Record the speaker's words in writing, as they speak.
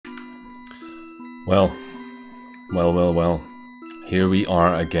Well, well. Here we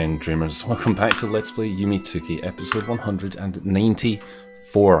are again, dreamers. Welcome back to Let's Play Yume 2kki, episode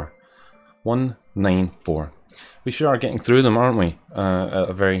 194. 194. We sure are getting through them, aren't we? At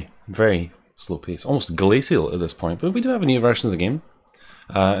a very, very slow pace. Almost glacial at this point, but we do have a new version of the game.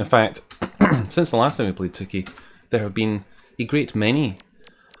 In fact, since the last time we played 2kki, there have been a great many,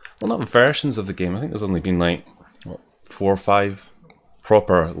 well, not versions of the game. I think there's only been like, what, 4 or 5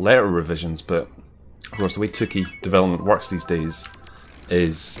 proper letter revisions, but of course the way 2kki development works these days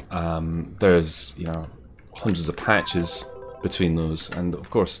is there's, you know, hundreds of patches between those, and of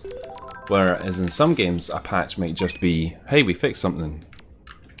course, whereas in some games a patch might just be, hey, we fixed something.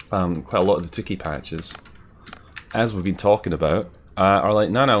 Quite a lot of the 2kki patches, as we've been talking about, are like,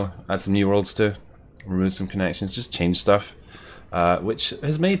 no, add some new worlds to, remove some connections, just change stuff, which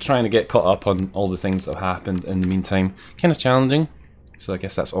has made trying to get caught up on all the things that have happened in the meantime kind of challenging, so I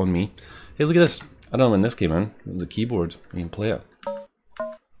guess that's on me. Hey, look at this. I don't know when this came in. It was a keyboard. You can play it.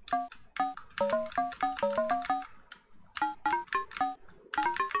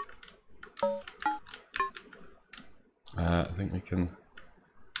 I think we can...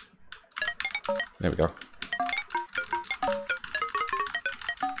 There we go.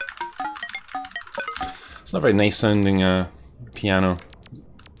 It's not a very nice sounding piano.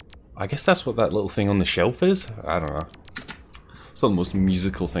 I guess that's what that little thing on the shelf is? I don't know. It's not the most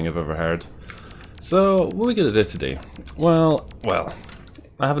musical thing I've ever heard. So, what are we going to do today? Well,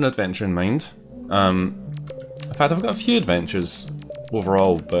 I have an adventure in mind. In fact, I've got a few adventures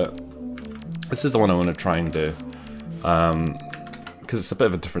overall, but this is the one I want to try and do. Because it's a bit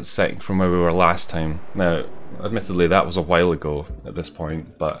of a different setting from where we were last time. Now, admittedly, that was a while ago at this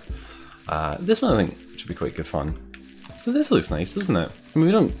point, but this one I think should be quite good fun. So this looks nice, doesn't it? I mean,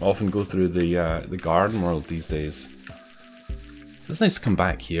 we don't often go through the garden world these days. So it's nice to come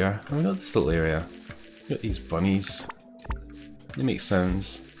back here. And we've got this little area. We've got these bunnies. They make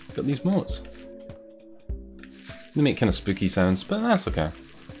sounds. We've got these moats. They make kind of spooky sounds, but that's okay.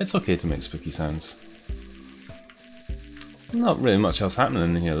 It's okay to make spooky sounds. Not really much else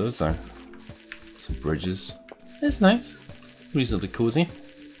happening in here though, is there? Some bridges. It's nice. Reasonably cozy.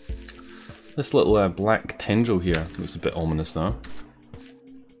 This little black tendril here looks a bit ominous though.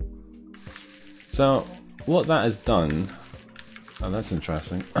 So, what that has done... Oh, that's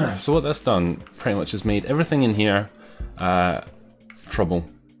interesting. So what that's done, pretty much, is made everything in here trouble.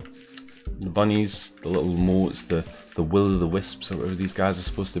 The bunnies, the little moats, the will-o'-the-wisps, or whatever these guys are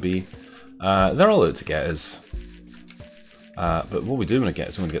supposed to be, they're all out to get us. But what we do want to get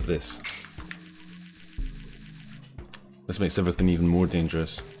is we want to get this. This makes everything even more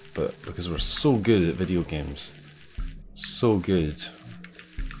dangerous, but because we're so good at video games, so good.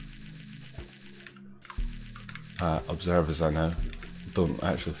 Observe as I now don't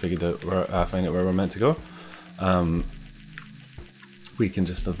actually find out where we're meant to go. We can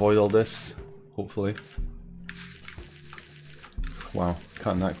just avoid all this, hopefully. Wow,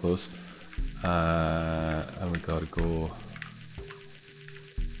 cutting that close. And we gotta go.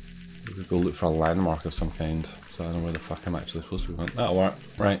 We could go look for a landmark of some kind, so I don't know where the fuck I'm actually supposed to be going. That'll work.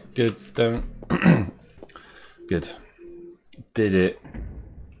 Right, good, down. Good. Did it.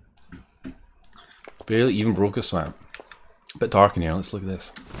 Barely even broke a sweat. A bit dark in here, let's look at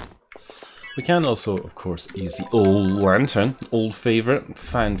this. We can also, of course, use the old lantern. Old favourite,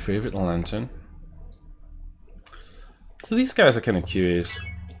 fan favourite lantern. So these guys are kind of curious.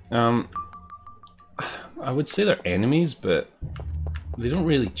 I would say they're enemies, but they don't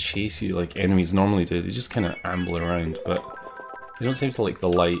really chase you like enemies normally do. They just kind of amble around, but they don't seem to like the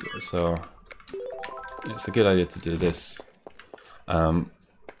light, so it's a good idea to do this.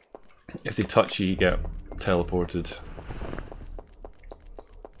 If they touch you, you get teleported.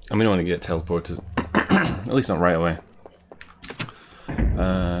 I mean, I don't want to get teleported. At least not right away.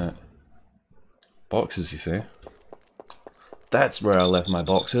 Boxes, you say? That's where I left my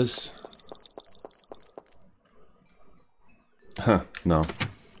boxes. Huh, no.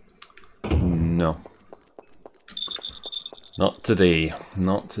 No. Not today.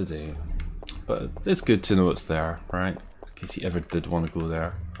 Not today. But it's good to know it's there, right? In case you ever did want to go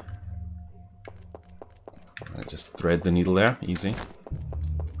there. Right, just thread the needle there. Easy.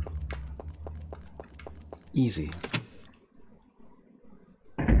 Easy.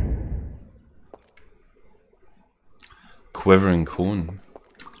 Quivering cone.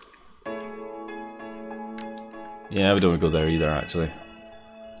 Yeah, we don't want to go there either, actually.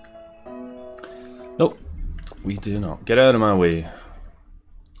 Nope. We do not. Get out of my way.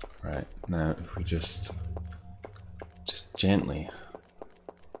 Right, now if we just gently,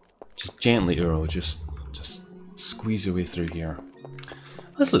 Uro, just squeeze your way through here.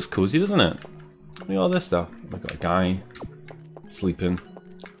 This looks cozy, doesn't it? Look at all this stuff. Look at a guy sleeping,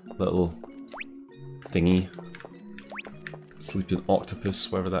 little thingy, sleeping octopus,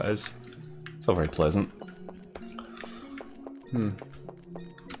 whatever that is. It's all very pleasant.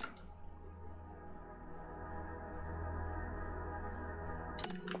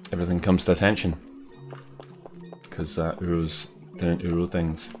 Everything comes to attention because Uro's doing Uro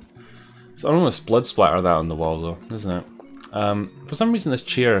things. It's almost blood splatter that on the wall though, isn't it? For some reason this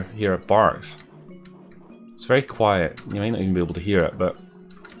chair here barks. It's very quiet. You might not even be able to hear it, but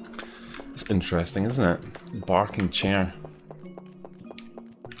it's interesting, isn't it? Barking chair.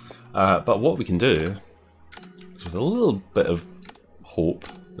 But what we can do is, with a little bit of hope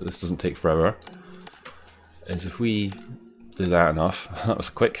that this doesn't take forever, is if we do that enough. That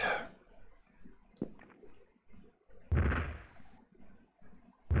was quick.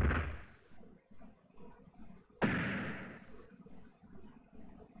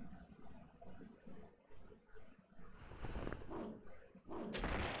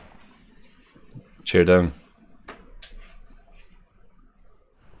 Chair down.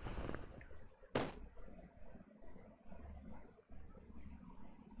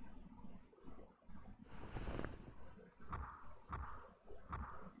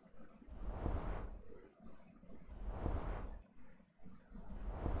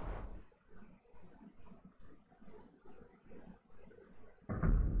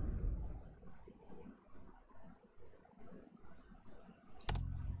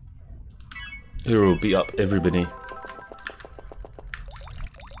 Uro beat up everybody.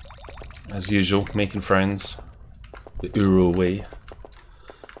 As usual, making friends. The Uro way.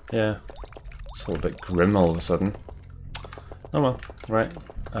 Yeah. It's a little bit grim all of a sudden. Oh well, right.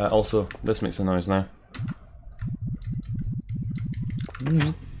 Also, this makes a noise now.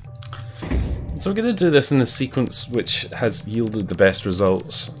 So we're going to do this in the sequence which has yielded the best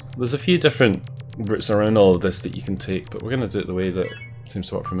results. There's a few different routes around all of this that you can take, but we're going to do it the way that seems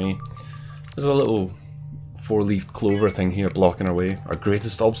to work for me. There's a little four-leaf clover thing here blocking our way. Our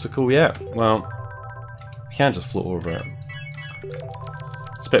greatest obstacle yet? Well, you can't just float over it.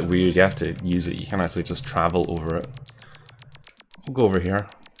 It's a bit weird, you have to use it, you can't actually just travel over it. We'll go over here.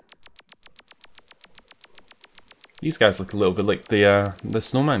 These guys look a little bit like the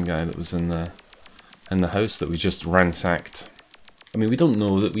snowman guy that was in the house that we just ransacked. I mean, we don't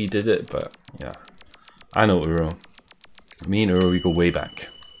know that we did it, but yeah. I know Uro. Me and Uro, we go way back.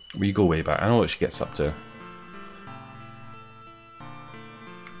 We go way back. I know what she gets up to.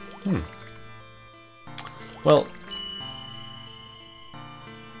 Well,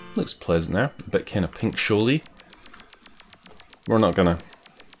 looks pleasant there. A bit kind of pink showy. We're not gonna,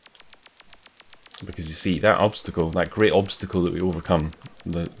 because you see that obstacle, that great obstacle that we overcome,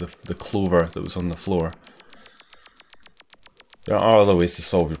 the clover that was on the floor. There are other ways to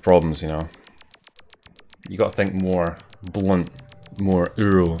solve your problems, you know. You got to think more blunt. More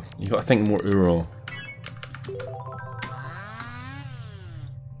Uro. You gotta think more Uro.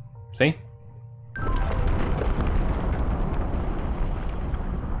 See?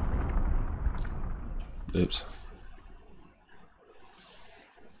 Oops.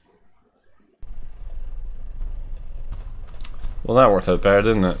 Well, that worked out better,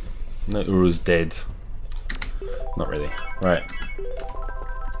 didn't it? Now Uro's dead. Not really. Right.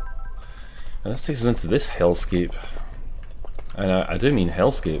 And this takes us into this hellscape. And I do mean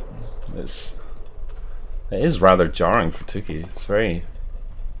hellscape. It is rather jarring for 2kki. It's very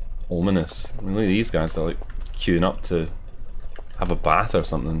ominous. I mean, look at these guys, they're like queuing up to have a bath or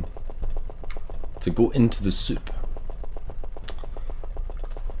something. To go into the soup.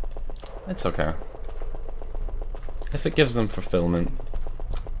 It's okay. If it gives them fulfillment,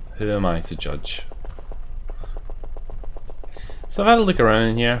 who am I to judge? So I've had a look around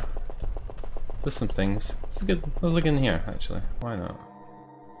in here. There's some things. Let's look in here, actually. Why not?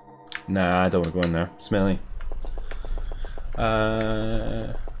 Nah, I don't want to go in there. Smelly.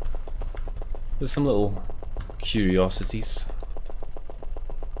 There's some little curiosities.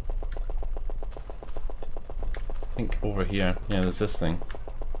 I think over here, yeah, there's this thing.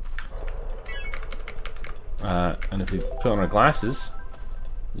 And if we put on our glasses,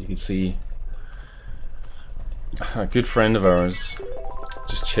 you can see a good friend of ours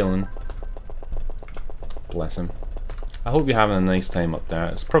just chilling. Bless him. I hope you're having a nice time up there.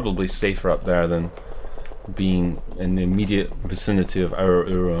 It's probably safer up there than being in the immediate vicinity of our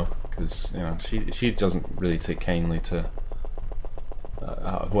Uro, because you know she doesn't really take kindly to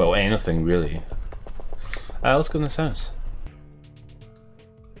well, anything really. Let's go in this house.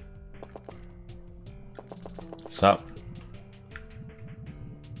 What's up?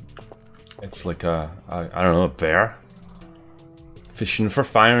 It's like I don't know, a bear fishing for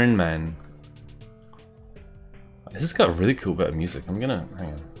firing men. This has got a really cool bit of music. I'm gonna...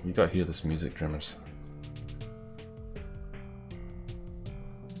 hang on. You gotta hear this music, Dreamers.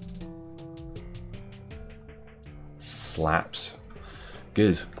 Slaps.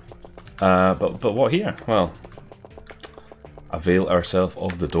 Good. But what here? Well, avail ourselves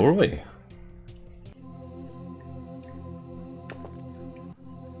of the doorway.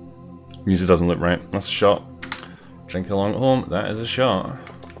 Music doesn't look right. That's a shot. Drink along at home. That is a shot.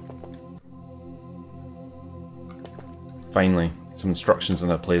 Finally, some instructions on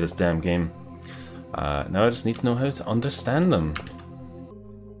how to play this damn game. Now I just need to know how to understand them.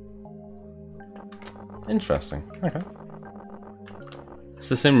 Interesting. Okay. It's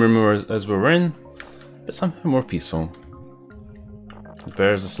the same room as we were in, but somehow more peaceful. The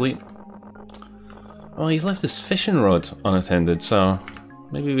bear is asleep. Well, he's left his fishing rod unattended, so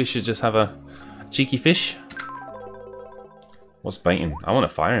maybe we should just have a cheeky fish. What's biting? I want a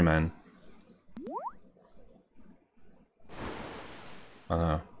fireman. I don't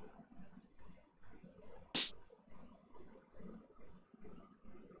know.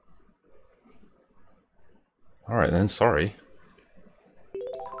 Alright then, sorry.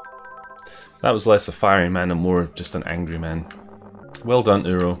 That was less a fiery man and more just an angry man. Well done,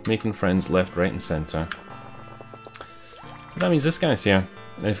 Uro. Making friends left, right and centre. That means this guy's here.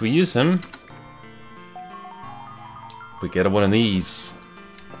 And if we use him, we get one of these.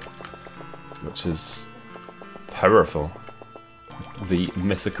 Which is powerful. The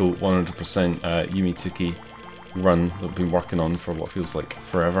mythical 100% Yume 2kki run that we've been working on for what feels like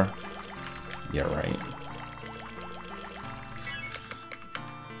forever. Yeah, right.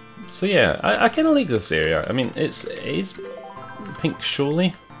 So yeah, I kind of like this area. I mean, it is pink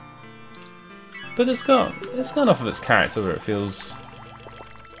showy, but it's got enough of its character where it feels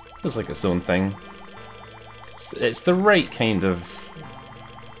like its own thing. It's the right kind of,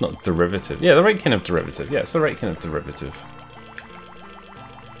 not derivative. Yeah, the right kind of derivative. Yeah, it's the right kind of derivative.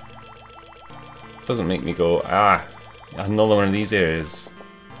 Doesn't make me go, ah, another one of these areas.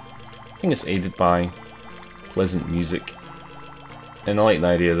 I think it's aided by pleasant music. And I like the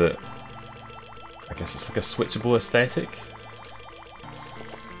idea that, I guess it's like a switchable aesthetic.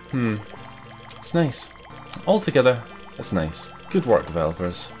 It's nice. Altogether, it's nice. Good work,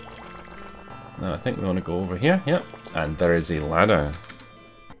 developers. Now I think we want to go over here, yep. And there is a ladder.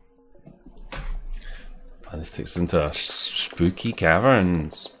 And this takes us into a spooky cavern.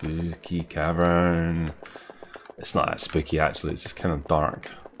 Spooky cavern. It's not that spooky actually, it's just kind of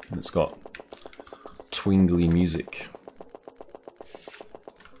dark. And it's got twingly music.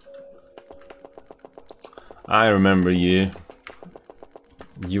 I remember you.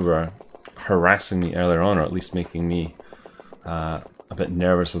 You were harassing me earlier on, or at least making me a bit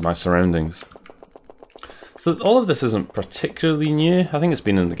nervous of my surroundings. So all of this isn't particularly new. I think it's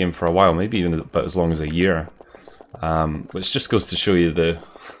been in the game for a while, maybe even about as long as a year. Which just goes to show you the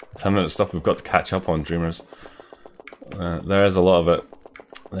amount of stuff we've got to catch up on, Dreamers. There is a lot of it.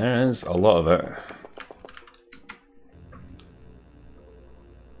 There is a lot of it.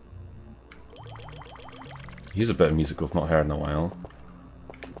 Here's a bit of music we've not heard in a while.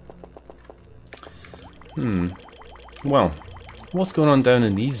 Well, what's going on down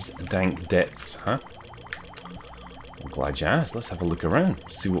in these dank depths, huh? I'm glad you asked. Let's have a look around,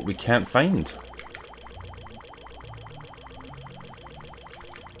 see what we can't find.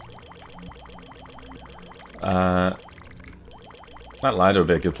 That ladder would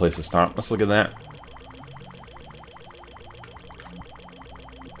be a good place to start. Let's look at that.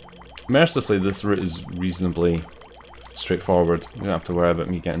 Mercifully, this route is reasonably straightforward. You don't have to worry about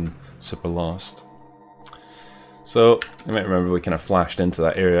me getting super lost. So, you might remember we kind of flashed into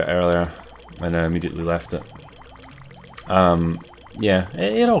that area earlier and immediately left it. Yeah,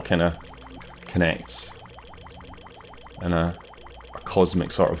 it all kind of connects in a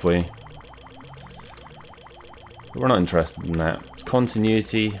cosmic sort of way. But we're not interested in that.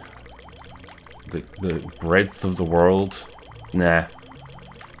 Continuity, the breadth of the world, nah.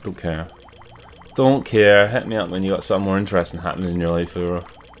 Don't care. Don't care. Hit me up when you got something more interesting happening in your life, Uro.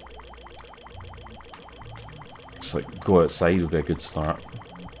 Just like go outside would be a good start.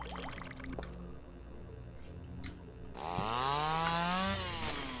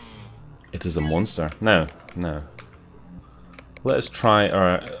 It is a monster. No, no. Let us try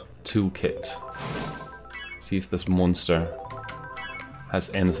our toolkit. See if this monster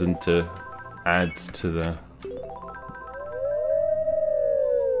has anything to add to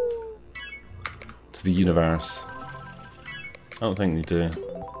the universe. I don't think they do.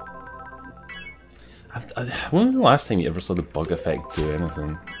 When was the last time you ever saw the bug effect do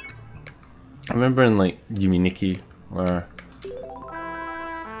anything? I remember in like Yume 2kki where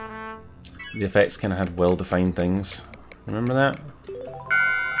The effects kind of had well-defined things. Remember that?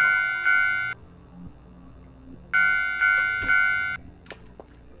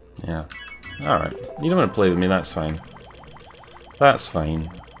 Yeah. Alright. You don't want to play with me, that's fine. That's fine.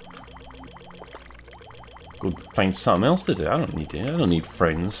 Go find something else to do. I don't need you. I don't need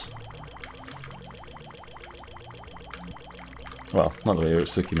friends. Well, not the way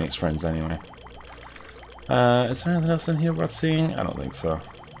Urotsuki makes friends anyway. Is there anything else in here worth seeing? I don't think so.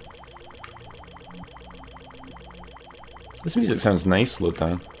 This music sounds nice, slowed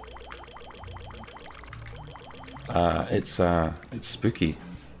down. It's spooky.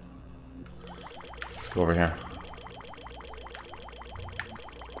 Let's go over here.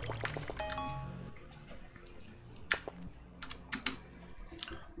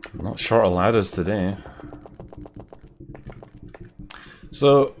 I'm not short of ladders today.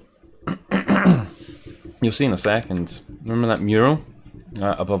 So, you'll see in a second. Remember that mural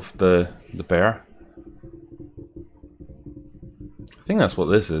above the bear? I think that's what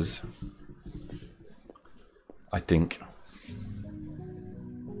this is. I think.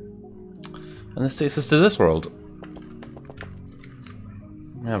 And this takes us to this world.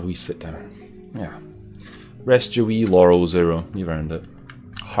 Have we sit down? Yeah. Rest your wee laurel, Zero. You've earned it.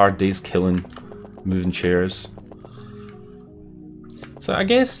 Hard days killing, moving chairs. So I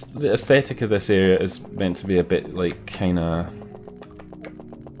guess the aesthetic of this area is meant to be a bit like kind of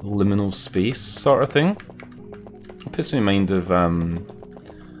liminal space sort of thing. It puts me in mind of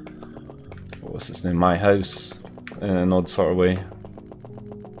what's its name? My House, in an odd sort of way.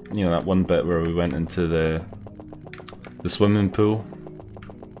 You know, that one bit where we went into the swimming pool.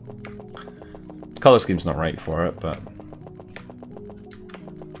 The colour scheme's not right for it, but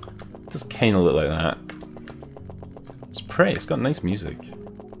it does kind of look like that. It's pretty. It's got nice music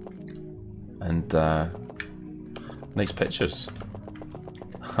and nice pictures.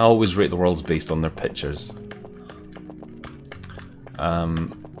 I always rate the worlds based on their pictures.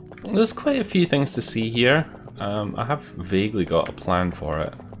 There's quite a few things to see here. I have vaguely got a plan for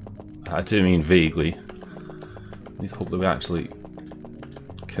it. I do mean vaguely. I need to hope that we actually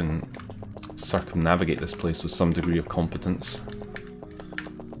can circumnavigate this place with some degree of competence.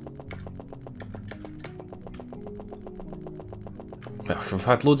 We've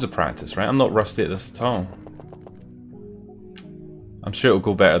had loads of practice, right? I'm not rusty at this at all. I'm sure it'll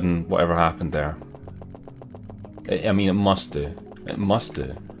go better than whatever happened there. I mean, it must do. It must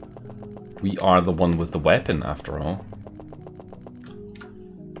do. We are the one with the weapon, after all.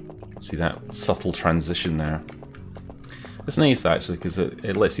 See that subtle transition there? It's nice, actually, because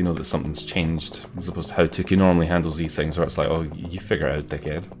it lets you know that something's changed, as opposed to how 2kki normally handles these things, where it's like, oh, you figure it out,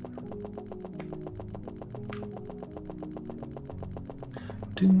 dickhead.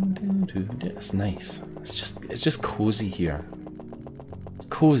 It's nice. It's just cozy here. It's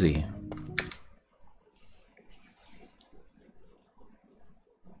cozy.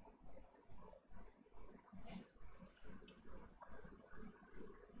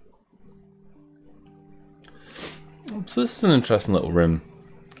 So this is an interesting little room.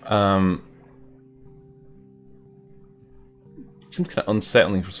 It seems kind of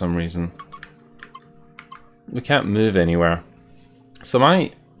unsettling for some reason. We can't move anywhere. So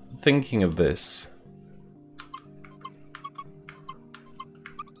my thinking of this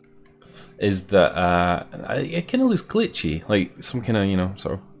is that it kind of looks glitchy, like some kind of, you know,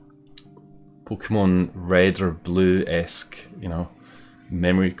 sort of Pokemon Red or Blue-esque, you know,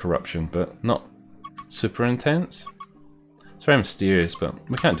 memory corruption, but not super intense. It's very mysterious, but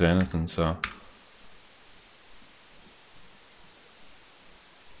we can't do anything, so...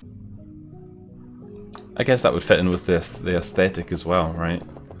 I guess that would fit in with the aesthetic as well, right?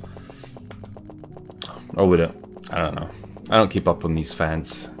 Or would it? I don't know. I don't keep up on these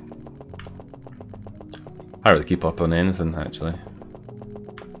fans. I don't really keep up on anything, actually.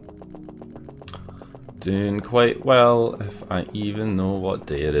 Doing quite well, if I even know what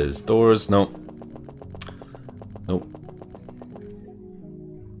day it is. Doors, nope. Nope.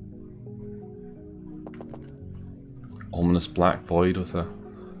 Ominous black void with a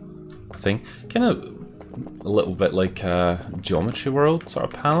thing. Kind of a little bit like a Geometry World sort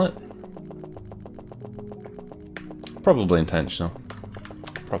of palette. Probably intentional.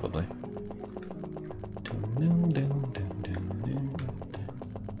 Probably.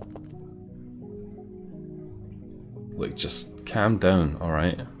 Like, just calm down,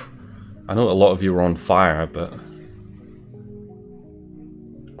 alright? I know a lot of you are on fire, but...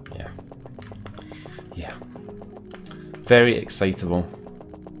 yeah. Yeah. Very excitable.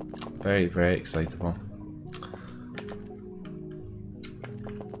 Very, very excitable.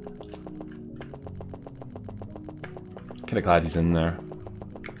 Kinda glad he's in there.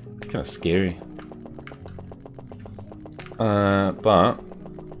 kind of scary. But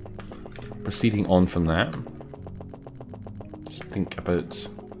proceeding on from that, just think about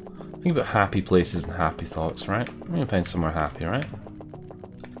happy places and happy thoughts, right? We're gonna find somewhere happy, right?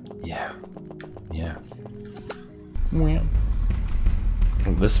 Yeah. Yeah. Yeah.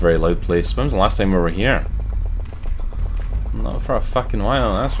 This very loud place. When was the last time we were here? Not for a fucking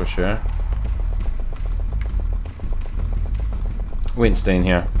while, that's for sure. We ain't staying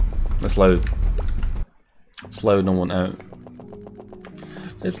here. It's loud. It's loud and I want out.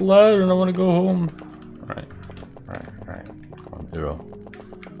 It's loud and I want to go home. Right. Come on, Uro.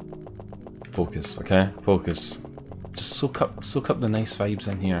 Focus, okay? Focus. Just soak up the nice vibes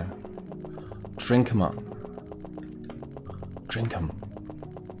in here. Drink them up. Drink them.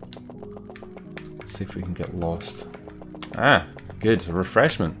 See if we can get lost. Ah, good. A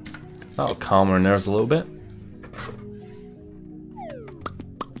refreshment. That'll calm our nerves a little bit.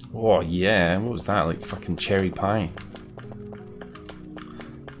 Oh yeah, what was that? Like fucking cherry pie.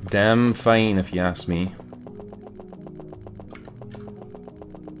 Damn fine if you ask me.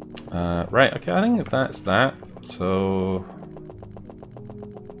 Right, okay, I think that's that. So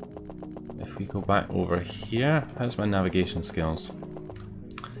if we go back over here, how's my navigation skills?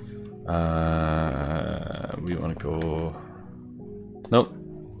 We want to go... Nope.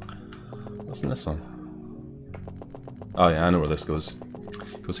 What's in this one? Oh yeah, I know where this goes.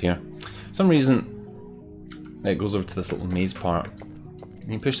 It goes here. For some reason, it goes over to this little maze part. You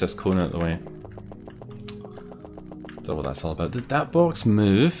can push this cone out of the way. Don't know what that's all about. Did that box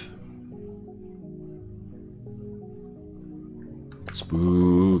move?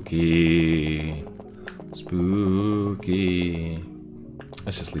 Spooky. Spooky.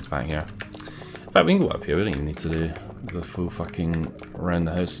 This just leads back here. In fact, we can go up here. We don't even need to do the full fucking around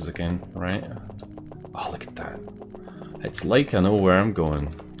the houses again, right? Oh, look at that. It's like I know where I'm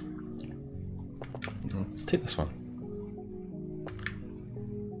going. Let's take this one.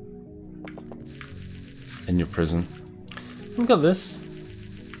 In your prison. We've got this.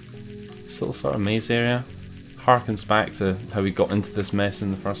 This little sort of maze area. Harkens back to how we got into this mess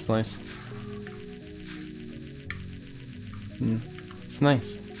in the first place. It's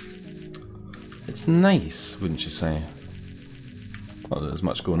nice. It's nice, wouldn't you say? Not that there's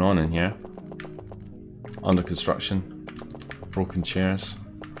much going on in here. Under construction. Broken chairs.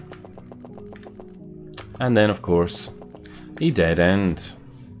 And then, of course, a dead end.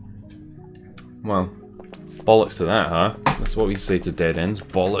 Well, bollocks to that, huh? That's what we say to dead ends.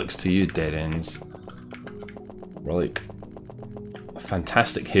 Bollocks to you, dead ends. We're like a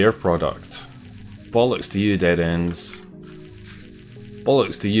fantastic hair product. Bollocks to you, dead ends.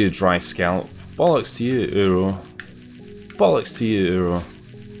 Bollocks to you, dry scalp. Bollocks to you, Uro. Bollocks to you, Uro.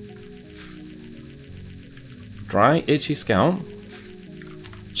 Dry, itchy scalp.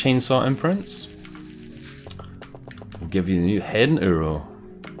 Chainsaw imprints. We'll give you a new head and Uro.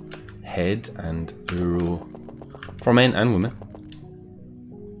 Head and Uro. For men and women.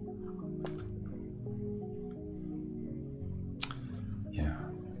 Yeah.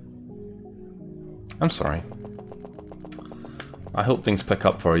 I'm sorry. I hope things pick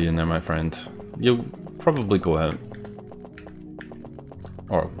up for you in there, my friend. You'll probably go out.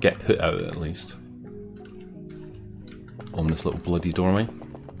 Or get put out, at least. On this little bloody doorway.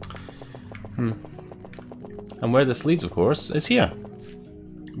 And where this leads, of course, is here.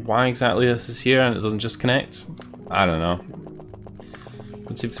 Why exactly this is here and it doesn't just connect? I don't know.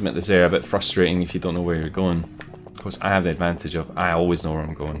 It seems to make this area a bit frustrating if you don't know where you're going. Of course, I have the advantage of I always know where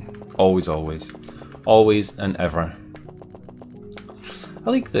I'm going. Always, always. Always and ever. I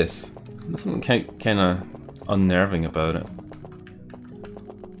like this. There's something kind of unnerving about it.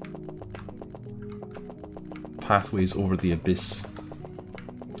 Pathways over the abyss.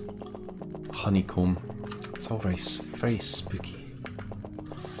 Honeycomb. It's all very spooky.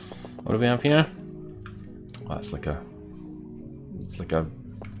 What do we have here? Oh, it's like a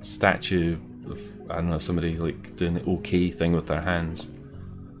statue of, I don't know, somebody like doing the OK thing with their hands.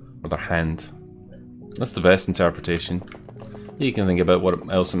 Or their hand. That's the best interpretation. You can think about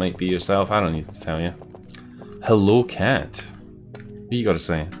what else it might be yourself. I don't need to tell you. Hello, cat. What you gotta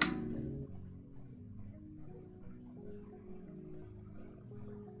say?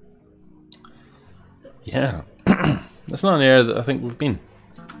 Yeah. That's not an area that I think we've been.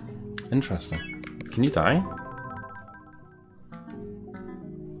 Interesting. Can you die?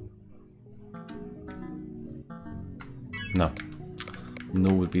 No.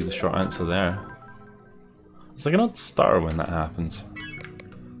 No would be the short answer there. It's like an odd stutter when that happens.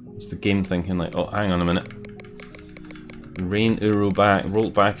 It's the game thinking like, oh, hang on a minute. Rein Uro back, roll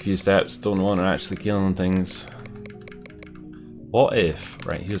back a few steps, don't want to actually killing things. What if,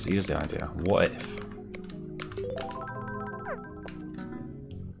 right, here's the idea. What if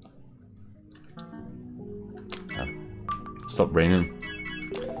stop raining.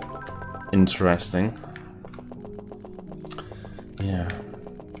 Interesting. Yeah.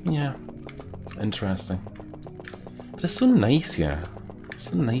 Interesting. But it's so nice here.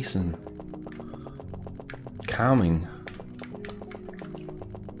 So nice and calming.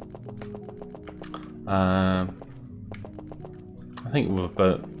 I think we've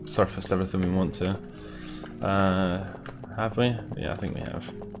about surfaced everything we want to. Have we? Yeah, I think we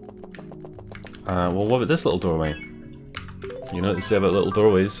have. Well, what about this little doorway? You know what they say about little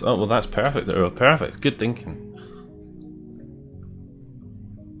doorways? Oh, well, that's perfect. Oh, perfect. Good thinking.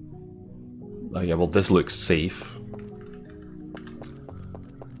 Oh, yeah, well, this looks safe.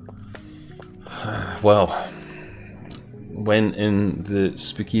 Well, when in the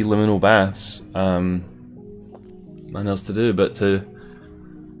spooky liminal baths, nothing else to do but to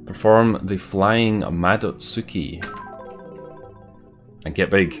perform the flying Urotsuki and get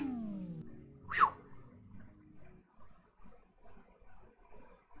big.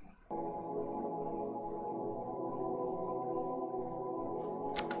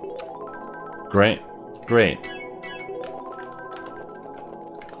 Great, great.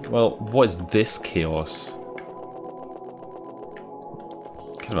 Well, what is this chaos?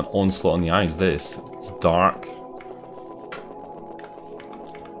 Kind of an onslaught on the eyes, this. It's dark.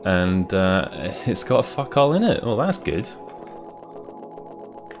 And it's got a fuck all in it. Well, that's good.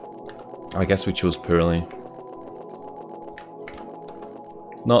 I guess we chose poorly.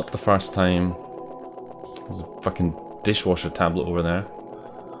 Not the first time. There's a fucking dishwasher tablet over there.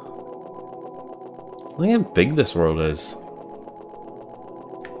 Look how big this world is.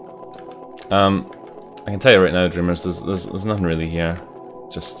 I can tell you right now, Dreamers, there's nothing really here.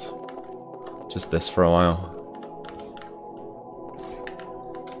 Just this for a while.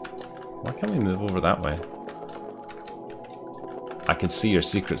 Why can't we move over that way? I can see your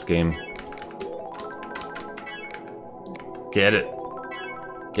secrets, game. Get it.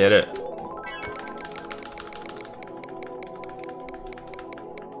 Get it.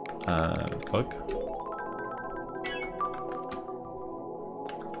 Bug?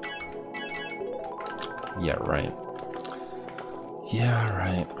 Yeah, right. Yeah,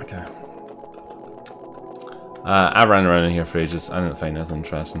 right. Okay. I ran around in here for ages. I didn't find anything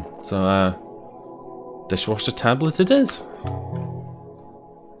interesting. So, dishwasher tablet it is.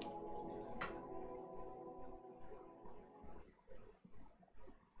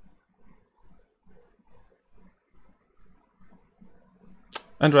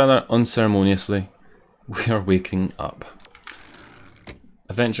 And rather unceremoniously, we are waking up.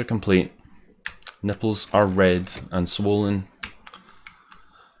 Adventure complete. Nipples are red and swollen.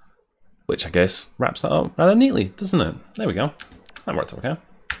 Which I guess wraps that up rather neatly, doesn't it? There we go. That worked okay.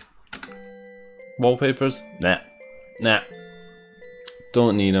 Wallpapers? Nah. Nah.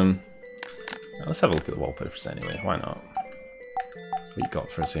 Don't need them. Let's have a look at the wallpapers anyway. Why not? What you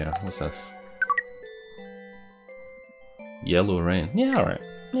got for us here? What's this? Yellow rain. Yeah, alright.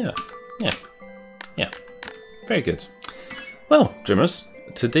 Yeah. Yeah. Yeah. Very good. Well, Dreamers,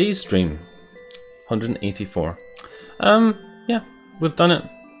 today's stream, 184. Yeah, we've done it.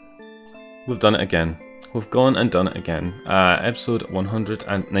 We've done it again. We've gone and done it again. Episode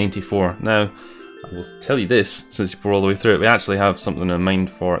 194. Now, I will tell you this, since you're all the way through it, we actually have something in mind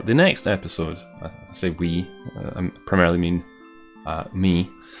for the next episode. I say we, I primarily mean me.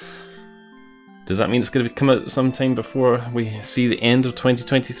 Does that mean it's going to come out sometime before we see the end of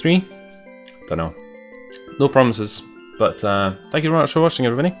 2023? Don't know. No promises. But thank you very much for watching,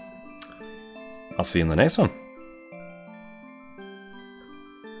 everybody. I'll see you in the next one.